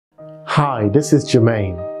Hi, this is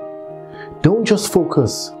Jermaine. Don't just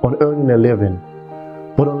focus on earning a living,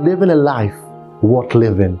 but on living a life worth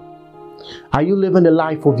living. Are you living the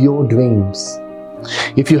life of your dreams?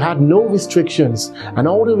 If you had no restrictions and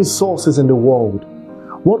all the resources in the world,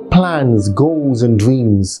 what plans, goals, and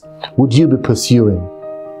dreams would you be pursuing?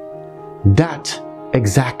 That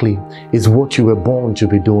exactly is what you were born to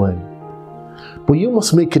be doing. But you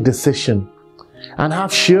must make a decision and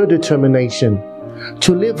have sheer determination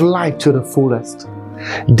to live life to the fullest.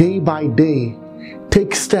 Day by day,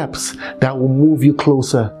 take steps that will move you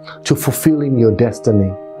closer to fulfilling your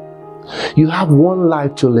destiny. You have one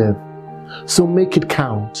life to live, so make it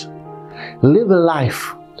count. Live a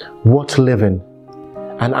life worth living,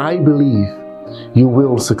 and I believe you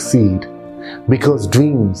will succeed, because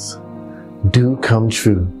dreams do come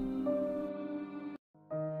true.